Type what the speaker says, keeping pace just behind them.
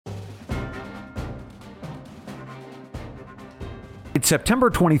It's September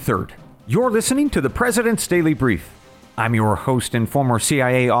 23rd. You're listening to the President's Daily Brief. I'm your host and former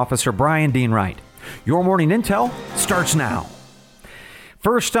CIA officer Brian Dean Wright. Your morning intel starts now.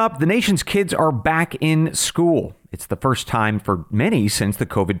 First up, the nation's kids are back in school. It's the first time for many since the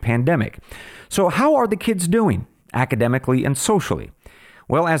COVID pandemic. So how are the kids doing, academically and socially?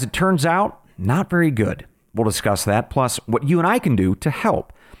 Well, as it turns out, not very good. We'll discuss that, plus what you and I can do to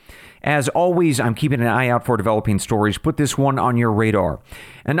help. As always, I'm keeping an eye out for developing stories. Put this one on your radar.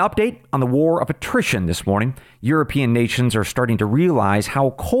 An update on the war of attrition this morning. European nations are starting to realize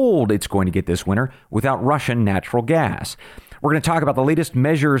how cold it's going to get this winter without Russian natural gas. We're going to talk about the latest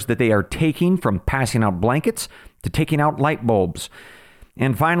measures that they are taking, from passing out blankets to taking out light bulbs.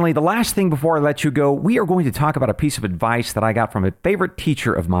 And finally, the last thing before I let you go, we are going to talk about a piece of advice that I got from a favorite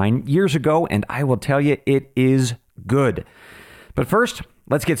teacher of mine years ago, and I will tell you, it is good. But first,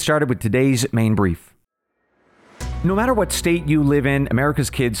 let's get started with today's main brief. No matter what state you live in, America's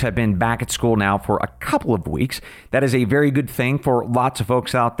kids have been back at school now for a couple of weeks. That is a very good thing for lots of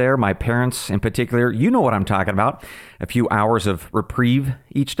folks out there. My parents in particular, you know what I'm talking about. A few hours of reprieve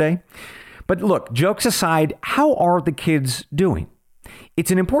each day. But look, jokes aside, how are the kids doing?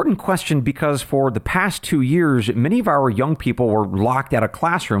 It's an important question because for the past 2 years, many of our young people were locked out of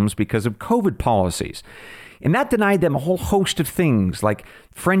classrooms because of COVID policies. And that denied them a whole host of things like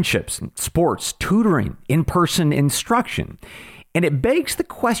friendships, sports, tutoring, in-person instruction. And it begs the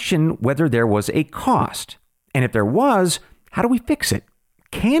question whether there was a cost. And if there was, how do we fix it?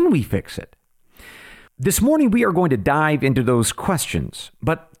 Can we fix it? This morning, we are going to dive into those questions.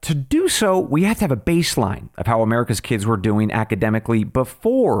 But to do so, we have to have a baseline of how America's kids were doing academically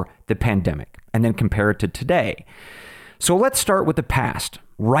before the pandemic, and then compare it to today. So let's start with the past,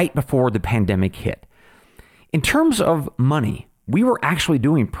 right before the pandemic hit. In terms of money, we were actually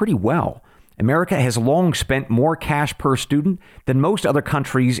doing pretty well. America has long spent more cash per student than most other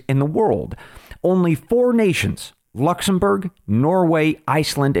countries in the world. Only 4 nations, Luxembourg, Norway,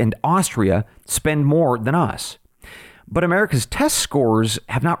 Iceland, and Austria, spend more than us. But America's test scores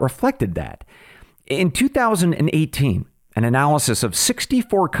have not reflected that. In 2018, an analysis of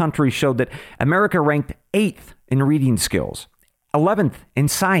 64 countries showed that America ranked 8th in reading skills, 11th in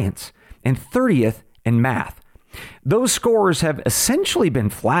science, and 30th in math. Those scores have essentially been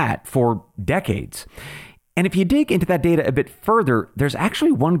flat for decades. And if you dig into that data a bit further, there's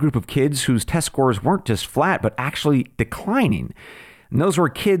actually one group of kids whose test scores weren't just flat, but actually declining. And those were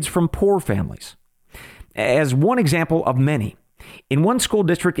kids from poor families. As one example of many, in one school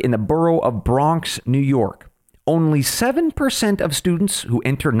district in the borough of Bronx, New York, only 7% of students who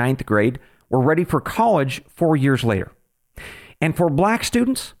enter 9th grade were ready for college 4 years later. And for black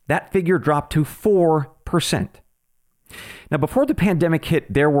students, that figure dropped to 4%. Now, before the pandemic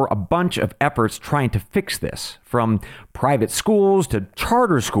hit, there were a bunch of efforts trying to fix this, from private schools to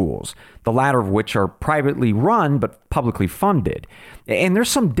charter schools, the latter of which are privately run but publicly funded. And there's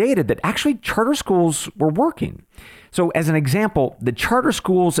some data that actually charter schools were working. So as an example, the Charter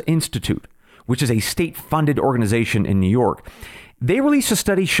Schools Institute, which is a state-funded organization in New York, they released a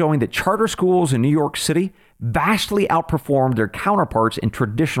study showing that charter schools in New York City vastly outperformed their counterparts in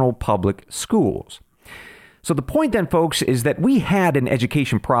traditional public schools. So the point then, folks, is that we had an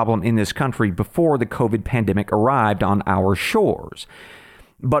education problem in this country before the COVID pandemic arrived on our shores.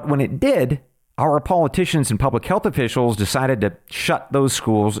 But when it did, our politicians and public health officials decided to shut those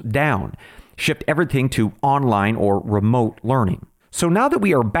schools down, shift everything to online or remote learning. So now that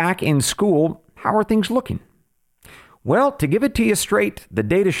we are back in school, how are things looking? Well, to give it to you straight, the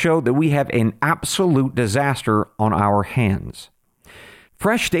data show that we have an absolute disaster on our hands.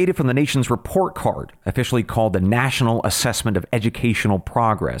 Fresh data from the nation's report card, officially called the National Assessment of Educational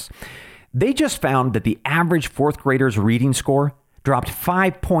Progress, they just found that the average 4th grader's reading score dropped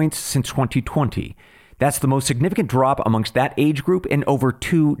 5 points since 2020. That's the most significant drop amongst that age group in over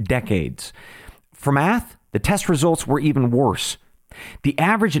 2 decades. For math, the test results were even worse. The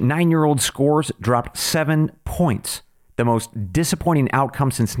average 9-year-old scores dropped 7 points, the most disappointing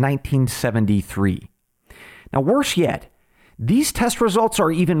outcome since 1973. Now, worse yet, these test results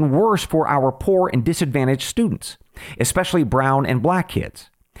are even worse for our poor and disadvantaged students, especially brown and black kids.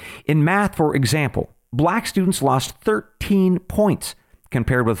 In math, for example, black students lost 13 points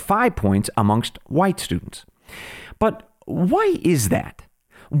compared with 5 points amongst white students. But why is that?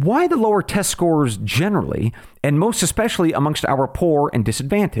 Why the lower test scores generally, and most especially amongst our poor and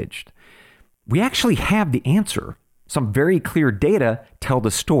disadvantaged? We actually have the answer. Some very clear data tell the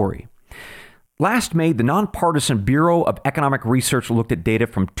story. Last May, the Nonpartisan Bureau of Economic Research looked at data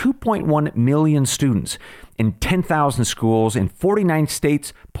from 2.1 million students in 10,000 schools in 49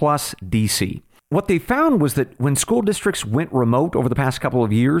 states plus D.C. What they found was that when school districts went remote over the past couple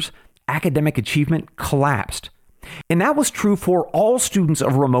of years, academic achievement collapsed. And that was true for all students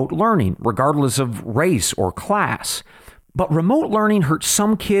of remote learning, regardless of race or class. But remote learning hurt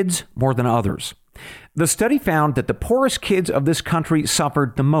some kids more than others. The study found that the poorest kids of this country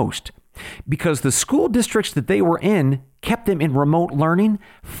suffered the most because the school districts that they were in kept them in remote learning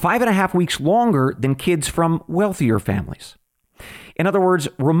 5.5 weeks longer than kids from wealthier families. In other words,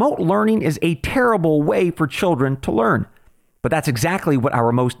 remote learning is a terrible way for children to learn. But that's exactly what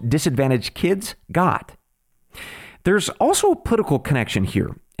our most disadvantaged kids got. There's also a political connection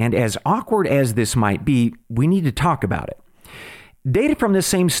here, and as awkward as this might be, we need to talk about it. Data from this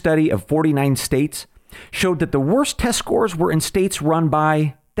same study of 49 states showed that the worst test scores were in states run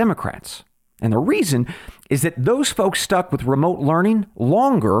by Democrats. And the reason is that those folks stuck with remote learning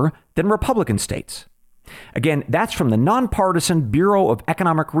longer than Republican states. Again, that's from the Nonpartisan Bureau of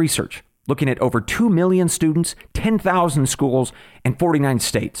Economic Research, looking at over 2 million students, 10,000 schools, and 49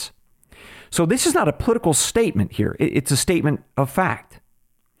 states. So this is not a political statement here. It's a statement of fact.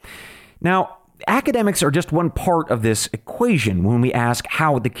 Now, academics are just one part of this equation when we ask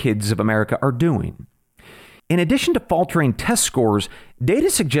how the kids of America are doing. In addition to faltering test scores, data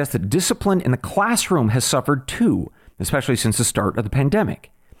suggests that discipline in the classroom has suffered too, especially since the start of the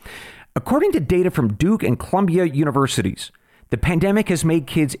pandemic. According to data from Duke and Columbia universities, the pandemic has made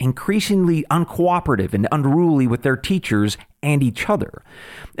kids increasingly uncooperative and unruly with their teachers and each other.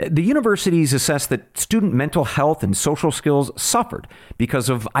 The universities assess that student mental health and social skills suffered because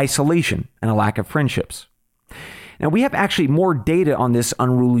of isolation and a lack of friendships. Now, we have actually more data on this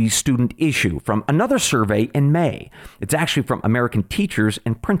unruly student issue from another survey in May. It's actually from American teachers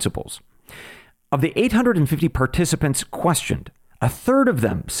and principals. Of the 850 participants questioned, a third of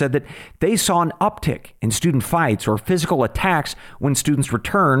them said that they saw an uptick in student fights or physical attacks when students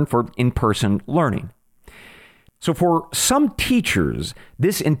return for in-person learning. So for some teachers,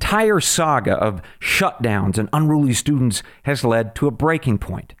 this entire saga of shutdowns and unruly students has led to a breaking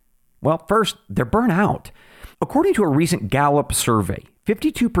point. Well, first, they're burnt out. According to a recent Gallup survey,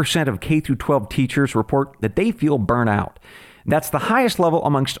 52% of K-12 teachers report that they feel burnt out. That's the highest level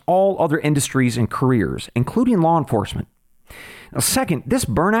amongst all other industries and careers, including law enforcement. Now, second, this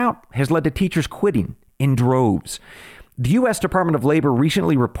burnout has led to teachers quitting in droves. The U.S. Department of Labor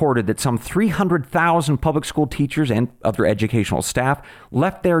recently reported that some 300,000 public school teachers and other educational staff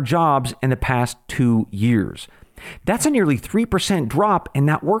left their jobs in the past 2 years. That's a nearly 3% drop in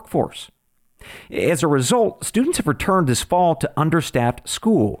that workforce. As a result, students have returned this fall to understaffed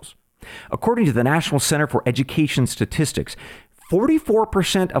schools. According to the National Center for Education Statistics,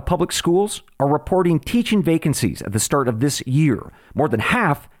 44% of public schools are reporting teaching vacancies at the start of this year, more than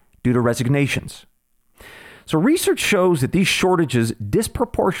half due to resignations. So research shows that these shortages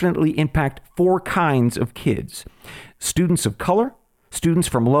disproportionately impact 4 kinds of kids: students of color, students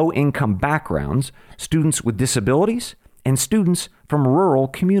from low-income backgrounds, students with disabilities, and students from rural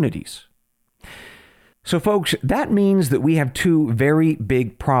communities. So folks, that means that we have 2 very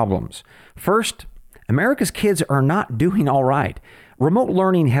big problems. First, America's kids are not doing all right. Remote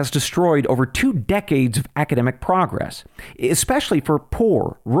learning has destroyed over 2 decades of academic progress, especially for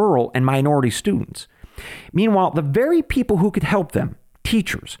poor, rural, and minority students. Meanwhile, the very people who could help them,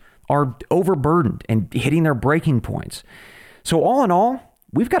 teachers, are overburdened and hitting their breaking points. So all in all,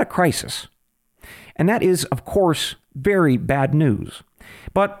 we've got a crisis. And that is, of course, very bad news.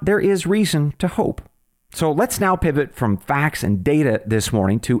 But there is reason to hope. So let's now pivot from facts and data this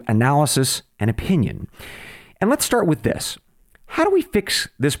morning to analysis and opinion. And let's start with this. How do we fix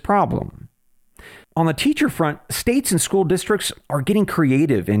this problem? On the teacher front, states and school districts are getting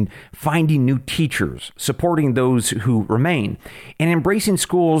creative in finding new teachers, supporting those who remain, and embracing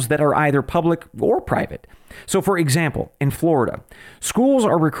schools that are either public or private. So, for example, in Florida, schools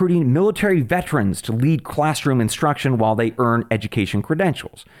are recruiting military veterans to lead classroom instruction while they earn education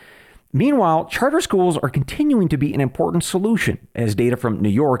credentials. Meanwhile, charter schools are continuing to be an important solution, as data from New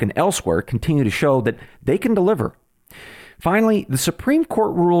York and elsewhere continue to show that they can deliver. Finally, the Supreme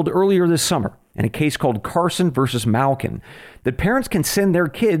Court ruled earlier this summer in a case called Carson versus Malkin that parents can send their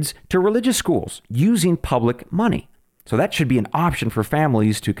kids to religious schools using public money. So that should be an option for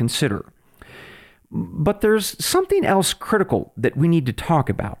families to consider. But there's something else critical that we need to talk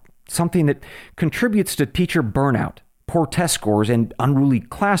about, something that contributes to teacher burnout, poor test scores, and unruly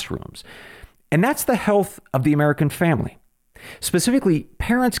classrooms. And that's the health of the American family. Specifically,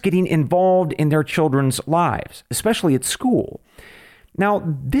 parents getting involved in their children's lives, especially at school. Now,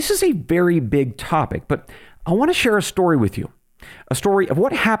 this is a very big topic, but I want to share a story with you. A story of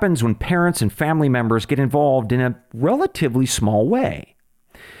what happens when parents and family members get involved in a relatively small way.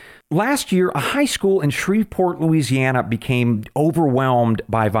 Last year, a high school in Shreveport, Louisiana became overwhelmed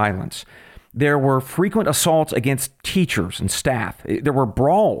by violence. There were frequent assaults against teachers and staff. There were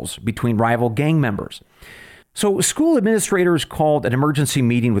brawls between rival gang members. So school administrators called an emergency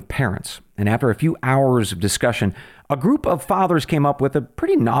meeting with parents. And after a few hours of discussion, a group of fathers came up with a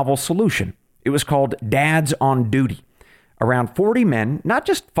pretty novel solution. It was called Dads on Duty. Around 40 men, not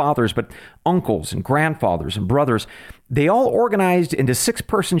just fathers, but uncles and grandfathers and brothers, they all organized into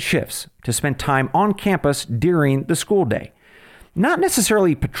 6-person shifts to spend time on campus during the school day. Not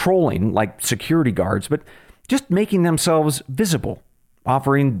necessarily patrolling like security guards, but just making themselves visible,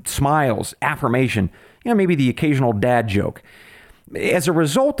 offering smiles, affirmation, maybe the occasional dad joke. As a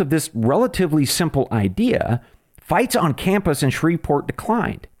result of this relatively simple idea, fights on campus in Shreveport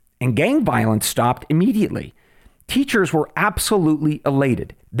declined, and gang violence stopped immediately. Teachers were absolutely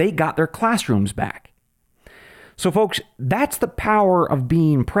elated. They got their classrooms back. So folks, that's the power of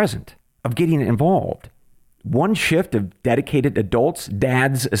being present, of getting involved. One shift of dedicated adults,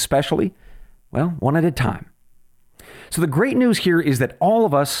 dads especially, one at a time. So the great news here is that all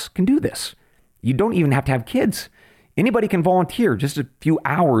of us can do this. You don't even have to have kids. Anybody can volunteer just a few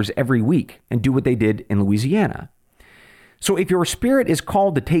hours every week and do what they did in Louisiana. So if your spirit is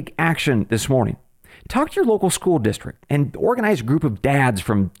called to take action this morning, talk to your local school district and organize a group of dads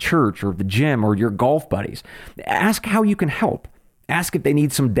from church or the gym or your golf buddies. Ask how you can help. Ask if they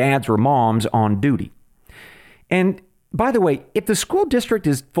need some dads or moms on duty. And by the way, if the school district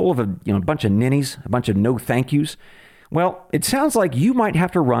is full of a bunch of ninnies, a bunch of no thank yous, it sounds like you might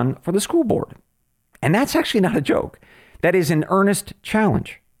have to run for the school board. And that's actually not a joke. That is an earnest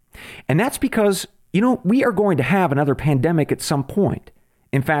challenge. And that's because, we are going to have another pandemic at some point.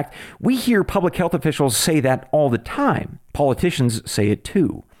 In fact, we hear public health officials say that all the time. Politicians say it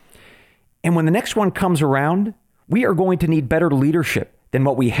too. And when the next one comes around, we are going to need better leadership than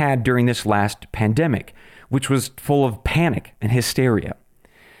what we had during this last pandemic, which was full of panic and hysteria.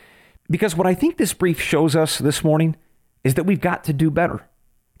 Because what I think this brief shows us this morning is that we've got to do better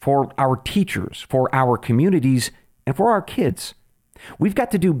for our teachers, for our communities, and for our kids. We've got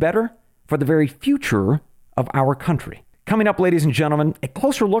to do better for the very future of our country. Coming up, ladies and gentlemen, a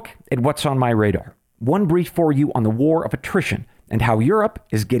closer look at what's on my radar. One brief for you on the war of attrition and how Europe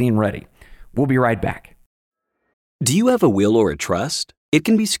is getting ready. We'll be right back. Do you have a will or a trust? It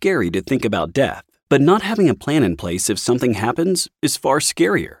can be scary to think about death, but not having a plan in place if something happens is far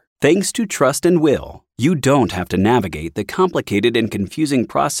scarier. Thanks to Trust and Will, you don't have to navigate the complicated and confusing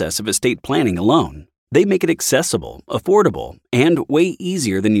process of estate planning alone. They make it accessible, affordable, and way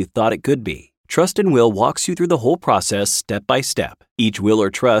easier than you thought it could be. Trust and Will walks you through the whole process step by step. Each will or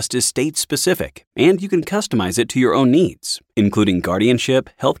trust is state-specific, and you can customize it to your own needs, including guardianship,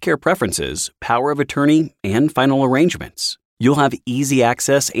 healthcare preferences, power of attorney, and final arrangements. You'll have easy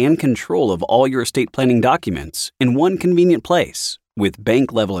access and control of all your estate planning documents in one convenient place with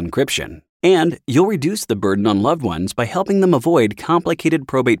bank-level encryption. And you'll reduce the burden on loved ones by helping them avoid complicated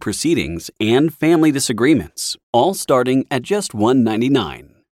probate proceedings and family disagreements, all starting at just $1.99.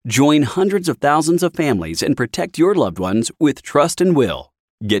 Join hundreds of thousands of families and protect your loved ones with Trust and Will.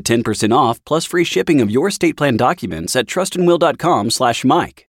 Get 10% off plus free shipping of your estate plan documents at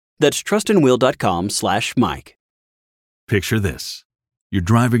trustandwill.com/Mike. That's trustandwill.com/Mike. Picture this. You're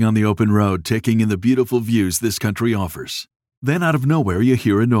driving on the open road, taking in the beautiful views this country offers. Then out of nowhere, you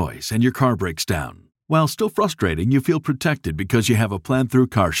hear a noise and your car breaks down. While still frustrating, you feel protected because you have a plan through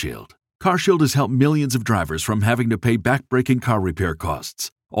CarShield. CarShield has helped millions of drivers from having to pay back-breaking car repair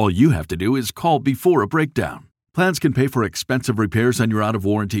costs. All you have to do is call before a breakdown. Plans can pay for expensive repairs on your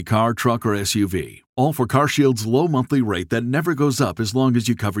out-of-warranty car, truck, or SUV. All for CarShield's low monthly rate that never goes up as long as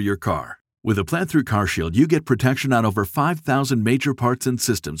you cover your car. With a plan through CarShield, you get protection on over 5,000 major parts and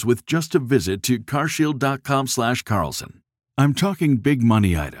systems with just a visit to carshield.com/Carlson. I'm talking big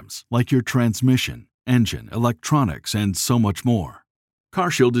money items like your transmission, engine, electronics, and so much more.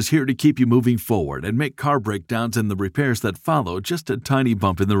 CarShield is here to keep you moving forward and make car breakdowns and the repairs that follow just a tiny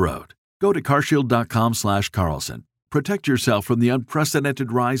bump in the road. Go to carshield.com/Carlson. Protect yourself from the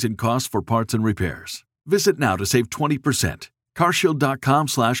unprecedented rise in costs for parts and repairs. Visit now to save 20%.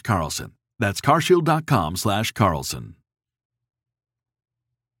 carshield.com/Carlson. That's carshield.com/Carlson.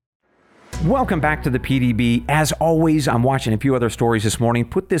 Welcome back to the PDB. As always, I'm watching a few other stories this morning.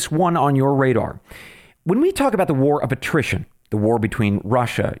 Put this one on your radar. When we talk about the war of attrition, the war between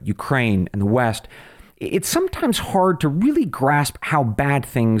Russia, Ukraine, and the West, it's sometimes hard to really grasp how bad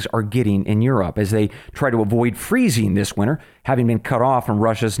things are getting in Europe as they try to avoid freezing this winter, having been cut off from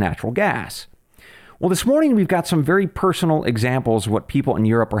Russia's natural gas. Well, this morning we've got some very personal examples of what people in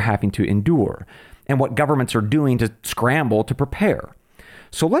Europe are having to endure and what governments are doing to scramble to prepare.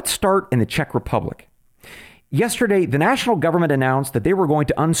 So let's start in the Czech Republic. Yesterday, the national government announced that they were going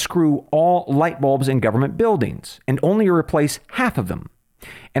to unscrew all light bulbs in government buildings and only replace half of them.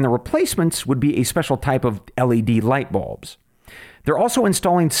 And the replacements would be a special type of LED light bulbs. They're also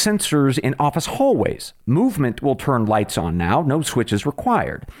installing sensors in office hallways. Movement will turn lights on now, no switches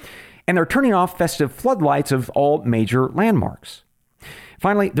required. And they're turning off festive floodlights of all major landmarks.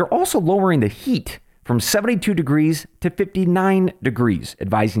 Finally, they're also lowering the heat from 72 degrees to 59 degrees,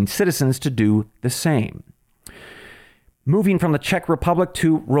 advising citizens to do the same. Moving from the Czech Republic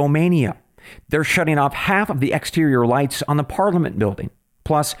to Romania, they're shutting off half of the exterior lights on the Parliament building.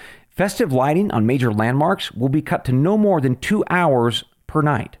 Plus, festive lighting on major landmarks will be cut to no more than 2 hours per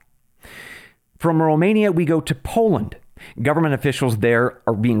night. From Romania, we go to Poland. Government officials there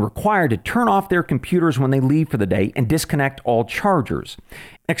are being required to turn off their computers when they leave for the day and disconnect all chargers.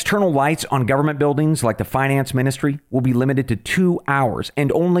 External lights on government buildings like the finance ministry will be limited to 2 hours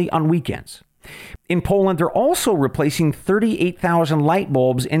and only on weekends. In Poland, they're also replacing 38,000 light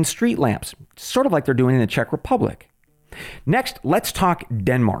bulbs in street lamps, sort of like they're doing in the Czech Republic. Next, let's talk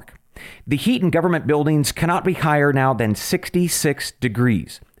Denmark. The heat in government buildings cannot be higher now than 66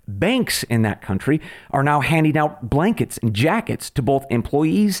 degrees. Banks in that country are now handing out blankets and jackets to both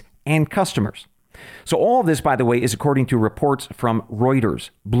employees and customers. So all of this, by the way, is according to reports from Reuters,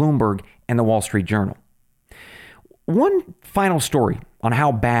 Bloomberg, and the Wall Street Journal. One final story on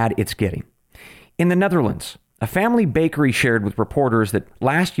how bad it's getting. In the Netherlands, a family bakery shared with reporters that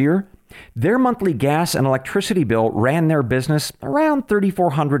last year, their monthly gas and electricity bill ran their business around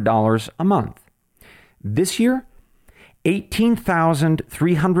 $3,400 a month. This year,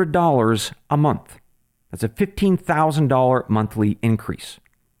 $18,300 a month. That's a $15,000 monthly increase.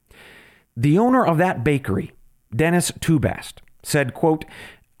 The owner of that bakery, Dennis Tubast, said, quote,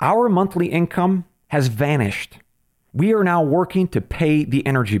 "Our monthly income has vanished. We are now working to pay the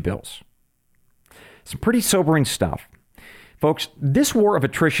energy bills." Some pretty sobering stuff. Folks, this war of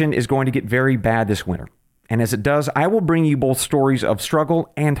attrition is going to get very bad this winter. And as it does, I will bring you both stories of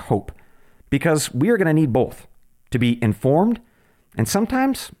struggle and hope, because we are going to need both to be informed and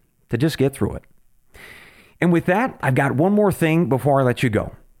sometimes to just get through it. And with that, I've got one more thing before I let you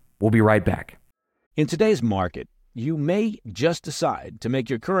go. We'll be right back. In today's market, you may just decide to make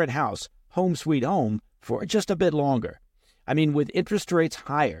your current house home sweet home for just a bit longer. I mean, with interest rates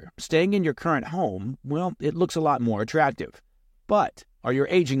higher, staying in your current home, well, it looks a lot more attractive. But are your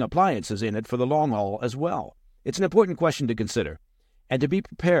aging appliances in it for the long haul as well? It's an important question to consider. And to be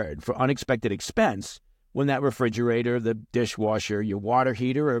prepared for unexpected expense when that refrigerator, the dishwasher, your water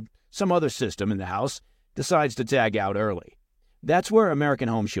heater, or some other system in the house decides to tag out early. That's where American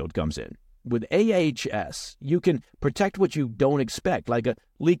Home Shield comes in. With AHS, you can protect what you don't expect, like a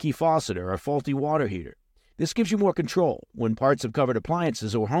leaky faucet or a faulty water heater. This gives you more control when parts of covered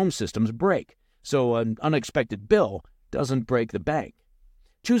appliances or home systems break, so an unexpected bill doesn't break the bank.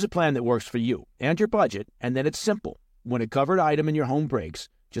 Choose a plan that works for you and your budget, and then it's simple. When a covered item in your home breaks,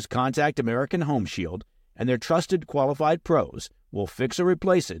 just contact American Home Shield, and their trusted, qualified pros will fix or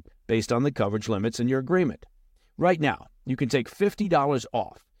replace it based on the coverage limits in your agreement. Right now, you can take $50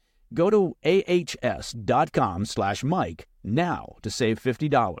 off. Go to ahs.com/Mike now to save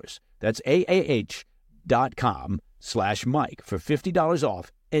 $50. That's AAH.com/Mike for $50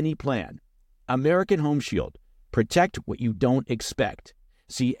 off any plan. American Home Shield. Protect what you don't expect.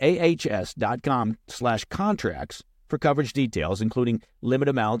 See ahs.com/contracts for coverage details, including limit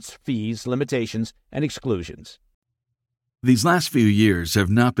amounts, fees, limitations, and exclusions. These last few years have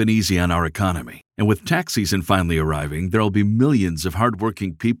not been easy on our economy. And with tax season finally arriving, there will be millions of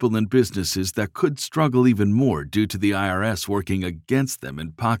hardworking people and businesses that could struggle even more due to the IRS working against them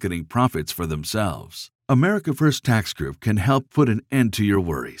and pocketing profits for themselves. America First Tax Group can help put an end to your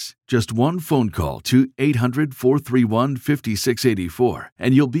worries. Just one phone call to 800-431-5684,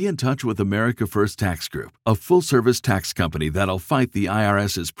 and you'll be in touch with America First Tax Group, a full-service tax company that'll fight the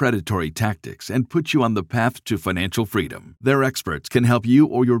IRS's predatory tactics and put you on the path to financial freedom. Their experts can help you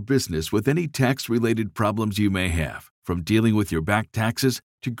or your business with any tax-related problems you may have, from dealing with your back taxes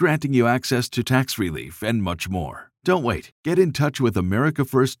to granting you access to tax relief and much more. Don't wait. Get in touch with America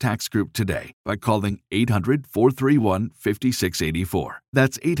First Tax Group today by calling 800-431-5684.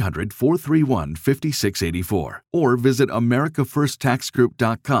 That's 800-431-5684. Or visit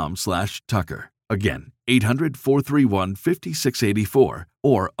americafirsttaxgroup.com/Tucker. Again, 800-431-5684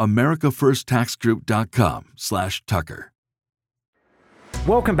 or americafirsttaxgroup.com/Tucker.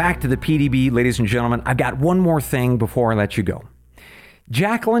 Welcome back to the PDB, ladies and gentlemen. I've got one more thing before I let you go.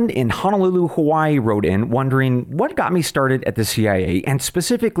 Jacqueline in Honolulu, Hawaii wrote in wondering what got me started at the CIA, and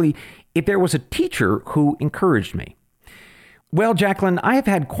specifically if there was a teacher who encouraged me. Well, Jacqueline, I have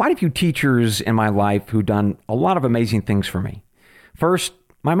had quite a few teachers in my life who've done a lot of amazing things for me. First,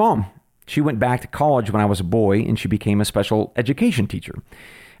 my mom. She went back to college when I was a boy, and she became a special education teacher.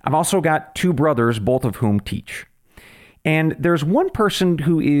 I've also got two brothers, both of whom teach. And there's one person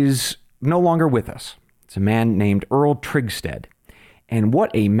who is no longer with us. It's a man named Earl Trigstead. And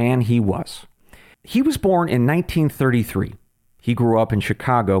what a man he was. He was born in 1933. He grew up in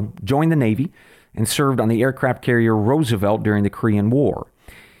Chicago, joined the Navy, and served on the aircraft carrier Roosevelt during the Korean War.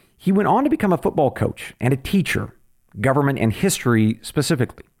 He went on to become a football coach and a teacher, government and history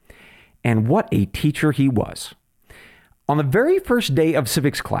specifically. And what a teacher he was. On the very first day of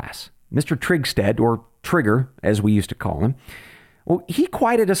civics class, Mr. Trigstead, or Trigger, as we used to call him, well, he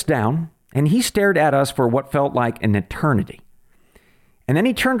quieted us down, and he stared at us for what felt like an eternity. And then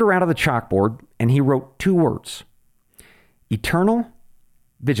he turned around to the chalkboard, and he wrote two words: eternal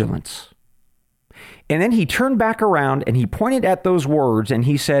vigilance. And then he turned back around and he pointed at those words and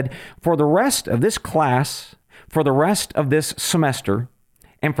he said, for the rest of this class, for the rest of this semester,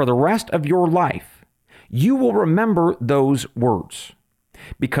 and for the rest of your life, you will remember those words,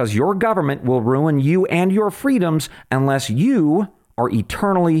 because your government will ruin you and your freedoms unless you are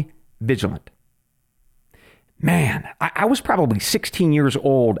eternally vigilant. Man, I was probably 16 years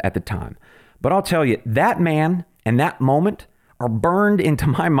old at the time, but I'll tell you, that man and that moment are burned into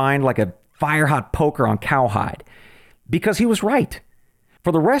my mind like a fire-hot poker on cowhide, because he was right.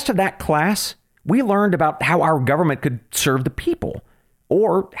 For the rest of that class, we learned about how our government could serve the people,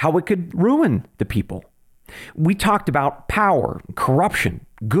 or how it could ruin the people. We talked about power, corruption,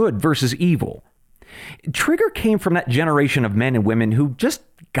 good versus evil. Trigger came from that generation of men and women who just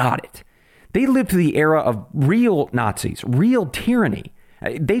got it. They lived through the era of real Nazis, real tyranny.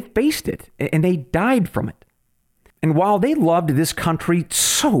 They faced it, and they died from it. And while they loved this country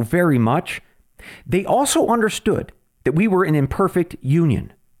so very much, they also understood that we were an imperfect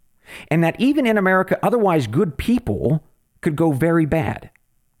union, and that even in America, otherwise good people could go very bad.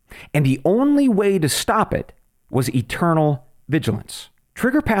 And the only way to stop it was eternal vigilance.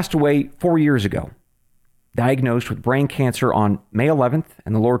 Trigger passed away 4 years ago, diagnosed with brain cancer on May 11th,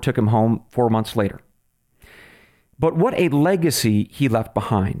 and the Lord took him home 4 months later. But what a legacy he left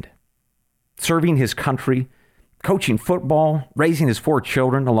behind. Serving his country, coaching football, raising his 4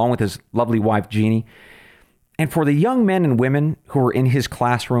 children along with his lovely wife, Jeannie. And for the young men and women who were in his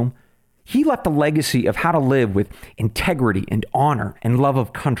classroom, he left a legacy of how to live with integrity and honor and love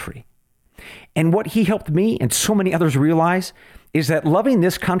of country. And what he helped me and so many others realize is that loving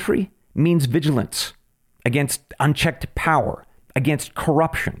this country means vigilance against unchecked power, against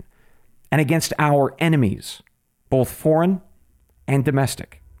corruption, and against our enemies, both foreign and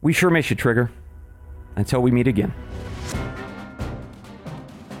domestic. We sure miss you, Trigger. Until we meet again.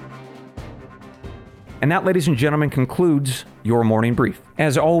 And that, ladies and gentlemen, concludes your morning brief.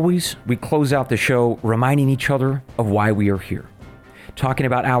 As always, we close out the show reminding each other of why we are here, talking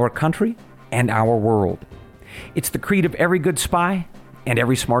about our country and our world. It's the creed of every good spy and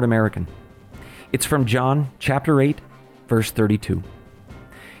every smart American. It's from John chapter 8, verse 32.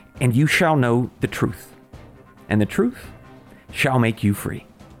 And you shall know the truth, and the truth shall make you free.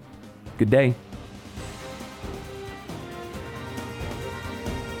 Good day.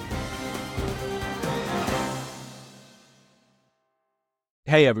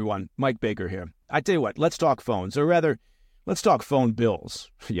 Hey everyone, Mike Baker here. I tell you what, let's talk phones, or rather, let's talk phone bills.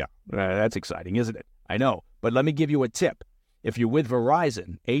 Yeah, that's exciting, isn't it? I know, but let me give you a tip. If you're with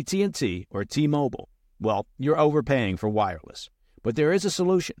Verizon, AT&T, or T-Mobile, well, you're overpaying for wireless. But there is a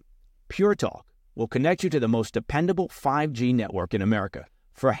solution. Pure Talk will connect you to the most dependable 5G network in America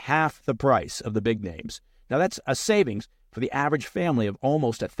for half the price of the big names. Now that's a savings for the average family of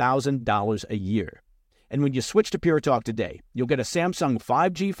almost $1,000 a year. And when you switch to Pure Talk today, you'll get a Samsung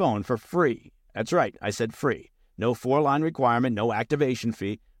 5G phone for free. That's right, I said free. No 4-line requirement, no activation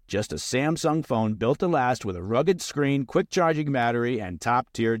fee, just a Samsung phone built to last with a rugged screen, quick charging battery, and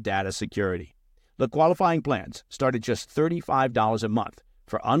top-tier data security. The qualifying plans start at just $35 a month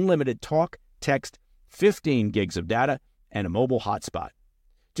for unlimited talk, text, 15 gigs of data, and a mobile hotspot.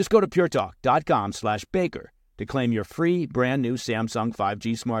 Just go to puretalk.com/Baker to claim your free brand new Samsung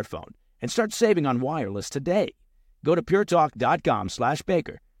 5G smartphone and start saving on wireless today. Go to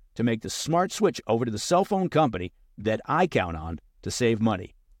puretalk.com/Baker to make the smart switch over to the cell phone company that I count on to save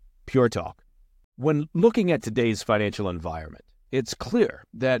money. Pure Talk. When looking at today's financial environment, it's clear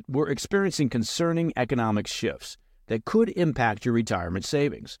that we're experiencing concerning economic shifts that could impact your retirement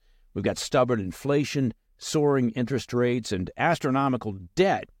savings. We've got stubborn inflation, soaring interest rates, and astronomical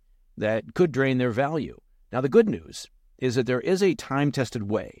debt that could drain their value. Now, the good news is that there is a time-tested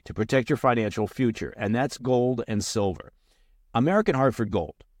way to protect your financial future, and that's gold and silver. American Hartford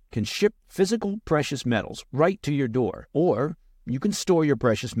Gold can ship physical precious metals right to your door, or you can store your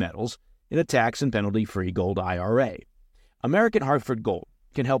precious metals in a tax and penalty-free gold IRA. American Hartford Gold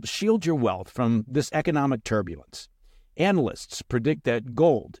can help shield your wealth from this economic turbulence. Analysts predict that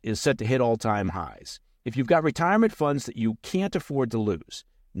gold is set to hit all-time highs. If you've got retirement funds that you can't afford to lose,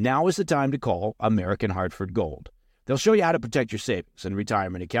 now is the time to call American Hartford Gold. They'll show you how to protect your savings and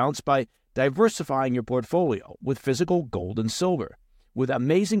retirement accounts by diversifying your portfolio with physical gold and silver, with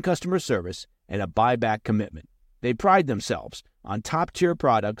amazing customer service and a buyback commitment. They pride themselves on top-tier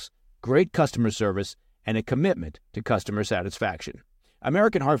products, great customer service, and a commitment to customer satisfaction.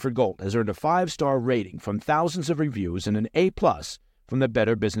 American Hartford Gold has earned a 5-star rating from thousands of reviews and an A+ from the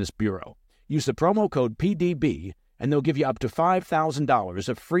Better Business Bureau. Use the promo code PDB, and they'll give you up to $5,000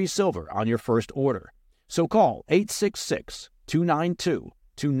 of free silver on your first order. So call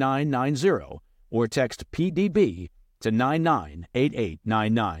 866-292-2990 or text PDB to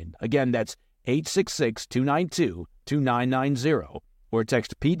 998899. Again, that's 866-292-2990 or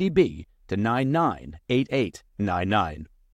text PDB to 998899.